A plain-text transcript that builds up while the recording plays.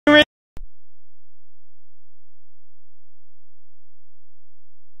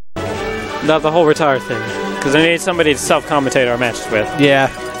the whole retire thing. Because I need somebody to self-commentate our matches with. Yeah.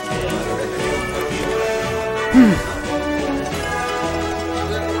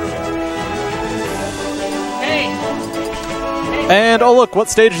 And oh look, what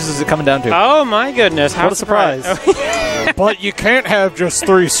stages is it coming down to? Oh my goodness! How what a surprise! But you can't have just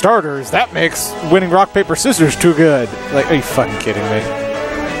 3 starters. That makes winning rock paper scissors too good. Like, are you fucking kidding me?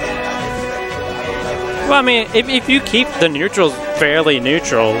 Well, I mean, if you keep the neutrals fairly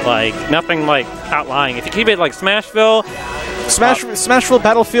neutral, like nothing like outlying. If you keep it like Smashville, Smashville,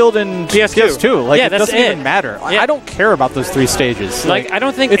 Battlefield, and PS2. Like, yeah, it doesn't it. even matter. Yeah. I don't care about those 3 stages. Like I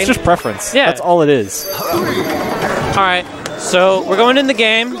don't think it's just preference. Yeah, that's all it is. All right. So we're going in the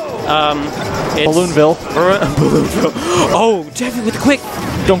game. It's Balloonville. Balloonville. Oh, Jeffy with the quick.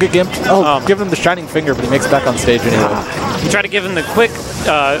 Don't get gimped. Oh, give him the shining finger, but he makes it back on stage anyway. You try to give him the quick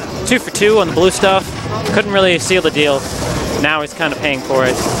 2 for 2 on the blue stuff. Couldn't really seal the deal. Now he's kind of paying for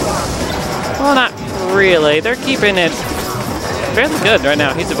it. Well, not really. They're keeping it fairly good right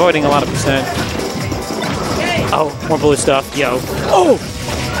now. He's avoiding a lot of percent. Oh, more blue stuff. Yo. Oh!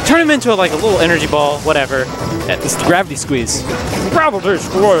 Turn him into like a little energy ball, whatever. It's the gravity squeeze. Gravity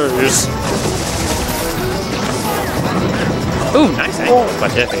squeeze. Ooh, nice angle by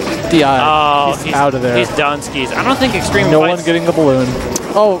Jeffy. DI. Oh, he's out of there. He's done skis. I don't think Extreme. No one getting the balloon.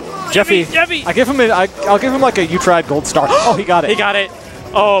 Oh, Jeffy. Jeffy. I'll give him like a you tried gold star. Oh, he got it. He got it.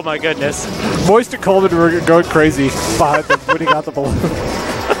 Oh my goodness. Moist and Coleman were going crazy behind them when he got the balloon.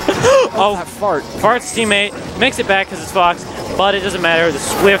 Oh, that fart. Fart's teammate makes it back because it's Fox, but it doesn't matter. The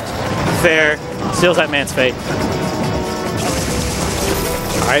swift fair seals that man's fate.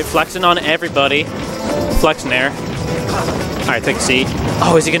 All right, flexing on everybody. Flexing there. All right, take a seat.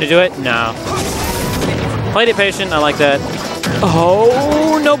 Oh, is he going to do it? No. Played it patient. I like that.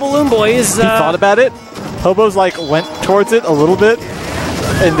 Oh, no balloon boys. He thought about it. Hoboz like went towards it a little bit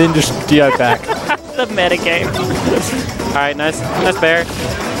and then just DI'd back. The metagame. All right, nice bear.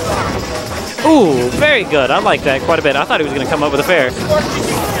 Ooh, very good. I like that quite a bit. I thought he was going to come up with a fair.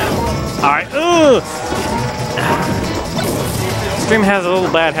 All right. Ooh. Extreme has a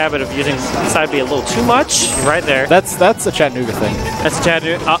little bad habit of using side B a little too much. Right there. That's a Chattanooga thing. That's a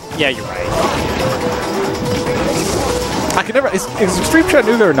Chattanooga. Oh, yeah, you're right. I can never. Is Extreme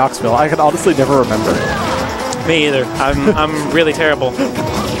Chattanooga or Knoxville? I can honestly never remember. Me either. I'm really terrible.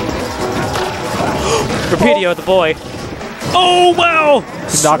 Repiteo, the boy. Oh, wow!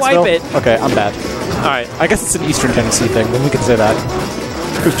 Knoxville? Swipe it. Okay, I'm bad. All right. I guess it's an Eastern Tennessee thing, then we can say that.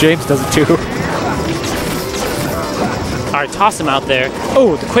 Because James does it too. All right, toss him out there.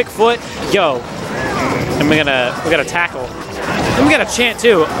 Oh, the quick foot. Yo. And we gotta tackle. And we got a chant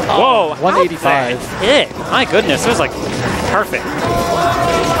too. Whoa. 185. Hit. My goodness, that was like perfect.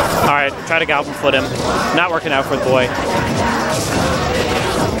 All right, try to goblin foot him. Not working out for the boy.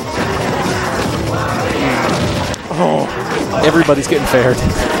 Oh, everybody's getting fared.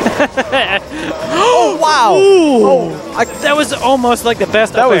 Oh, wow. Ooh. Oh, that was almost like the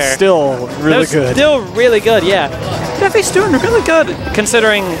best That was still really good. Still really good, yeah. Jeffy's doing really good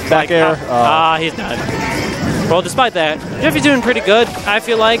considering back air. He's done. Well, despite that, Jeffy's doing pretty good, I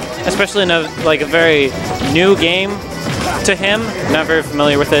feel like, especially in a very new game to him. Not very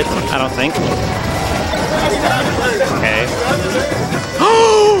familiar with it, I don't think. Okay.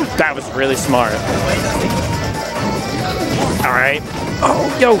 That was really smart. All right.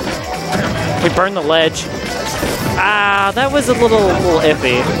 Oh, yo. We burned the ledge. Ah, that was a little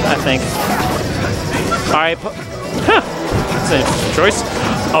iffy, I think. All right. Huh. That's an interesting choice.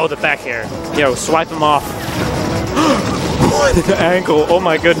 Oh, the back air. Yo, swipe him off. What an angle. Oh,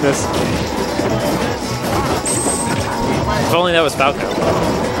 my goodness. If only that was Falco.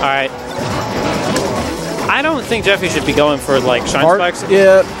 All right. I don't think Jeffy should be going for like Shine Spikes.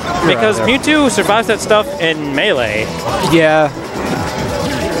 Yeah. Because Mewtwo survives that stuff in melee. Yeah.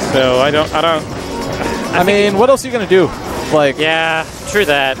 So I mean, what else are you gonna do? Like. Yeah, true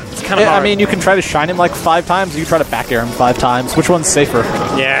that. It's kind of hard. I mean, you can try to shine him like 5 times. Or you try to back air him 5 times. Which one's safer?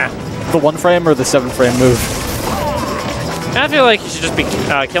 Yeah. The 1 frame or the 7 frame move? I feel like you should just be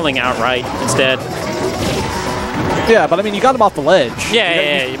killing outright instead. Yeah, but I mean, you got him off the ledge.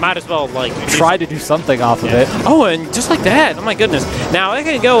 Yeah, you might as well like try to do something off of it. Oh, and just like that. Oh my goodness. Now it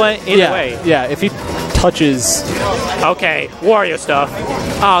can go either way. Yeah, if he touches. Okay, Wario stuff.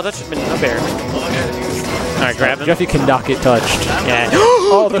 Oh, that should have been a bear. All right, grab him. Jeffy cannot get touched. Yeah.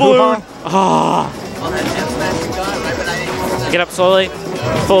 Oh, the balloon. Oh. Get up slowly.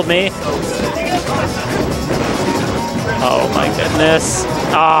 Fooled me. Oh my goodness.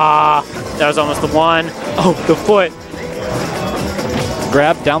 Ah, that was almost the 1. Oh, the foot.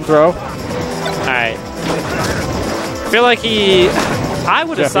 Grab, down throw. All right. I feel like he I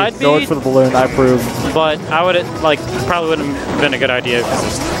would have side Going beat, for the balloon. I approve. but I would have, like, probably wouldn't have been a good idea because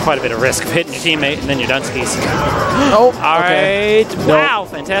there's quite a bit of risk of hitting your teammate and then your Dunskies. Oh, All okay. right. Wow,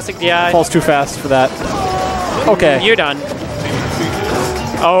 fantastic DI. Falls too fast for that. Okay. You're done.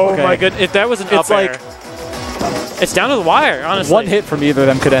 Oh, Okay. my goodness. If that was an It's up air. like- It's down to the wire, honestly. One hit from either of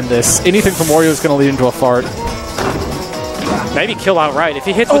them could end this. Anything from Wario is going to lead into a fart. Maybe kill outright. If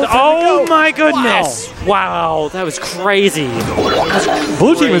he hits with... there we Oh, go. my goodness. Wow. That was crazy.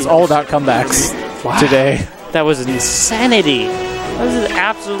 Blue team is all about comebacks today. That was insanity. That was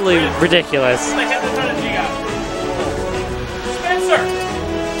absolutely ridiculous.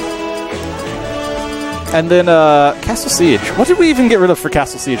 And then Castle Siege. What did we even get rid of for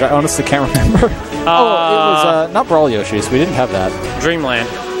Castle Siege? I honestly can't remember. It was not Brawl Yoshi's. We didn't have that. Dreamland.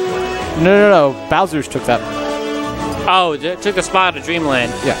 No. Bowser's took that. Oh, it took a spot of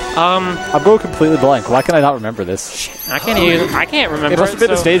Dreamland. Yeah. I'm going completely blank. Why can I not remember this? I can't remember. It must have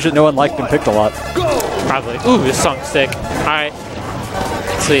been a stage that no one liked and picked a lot. Probably. Ooh, this song's sick. All right.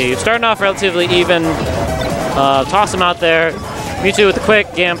 Let's see. Starting off relatively even. Toss him out there. Mewtwo with the quick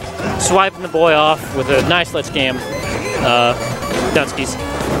Gimp. Swiping the boy off with a nice let's game. Dunskies.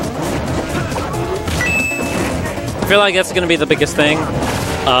 I feel like that's going to be the biggest thing.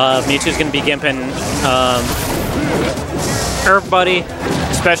 Mewtwo's going to be gimping everybody,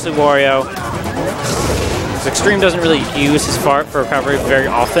 especially Wario. Xtreme doesn't really use his fart for recovery very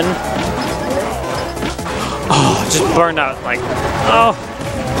often. Oh, just burned out like,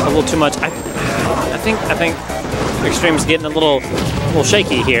 a little too much. I think Xtreme's getting a little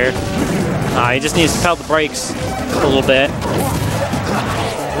shaky here. He just needs to pelt the brakes a little bit.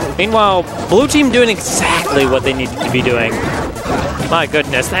 Meanwhile, Blue Team doing exactly what they needed to be doing. My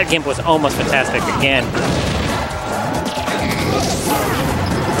goodness, that Gimp was almost fantastic again.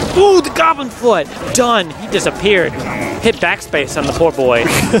 Ooh, the Goblin Foot! Done! He disappeared. Hit backspace on the poor boy.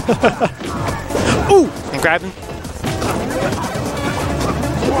 Ooh! And grab him.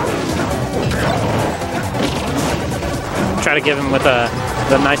 Try to give him with the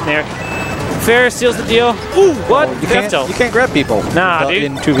nice nair. Fair seals the deal. Ooh, what? You can't grab people. Nah, dude.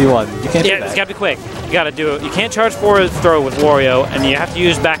 In 2v1. You can't do that. It's got to be quick. You got to do it. You can't charge forward throw with Wario, and you have to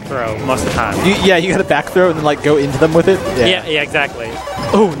use back throw most of the time. You got to back throw and then like go into them with it. Yeah, exactly.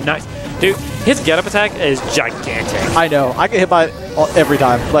 Oh, nice. Dude, his get-up attack is gigantic. I know. I get hit by it every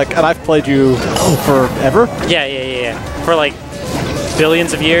time. Like, and I've played you forever. Yeah. For like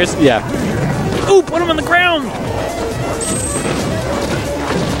billions of years. Yeah. Ooh, put him on the ground.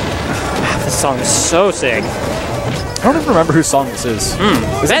 This song is so sick. I don't even remember whose song this is.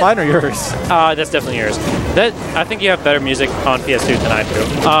 Is it mine or yours? That's definitely yours. I think you have better music on PS2 than I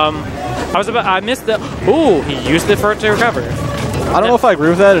do. I missed the. Ooh, he used it for it to recover. I don't know if I agree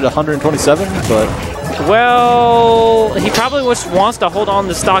with that at 127, but well, he probably wants to hold on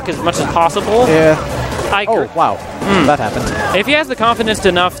to stock as much as possible. yeah. I agree. Oh wow, that happened. If he has the confidence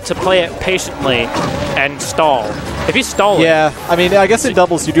enough to play it patiently and stall, if he's stalling, Yeah, I mean, I guess in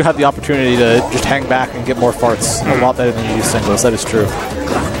doubles you do have the opportunity to just hang back and get more farts a lot better than you use singles. That is true.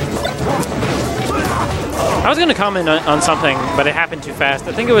 I was going to comment on something, but it happened too fast.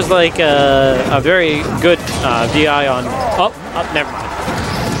 I think it was like a very good DI on... Oh, never mind.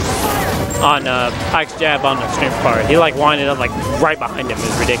 On Ike's jab on Xtreme's part. He like winded up like right behind him. It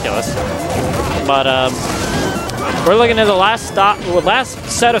was ridiculous. But we're looking at the last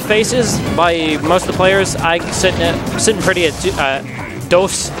set of faces by most of the players. Ike sitting pretty at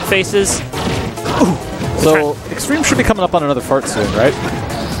dose faces. Ooh. So Xtreme should be coming up on another fart soon, right?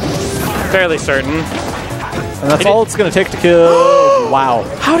 Fairly certain. And that's all it's going to take to kill. Wow.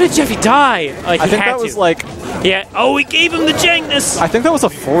 How did Jeffy die? Like, I think that was like... Yeah. Oh, he gave him the jankness. I think that was a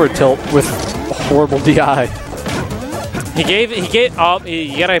forward tilt with a horrible DI. He gave. Oh,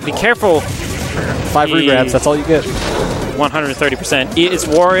 you gotta be careful. 5 regrabs. That's all you get. 130%. It's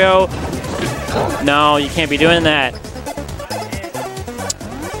Wario. No, you can't be doing that.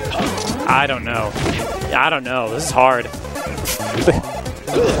 I don't know. This is hard.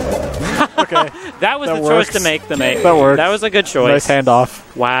 Okay. That was the works. choice to make. That works. That was a good choice. Nice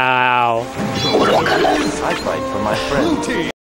handoff. Wow. I fight for my friend.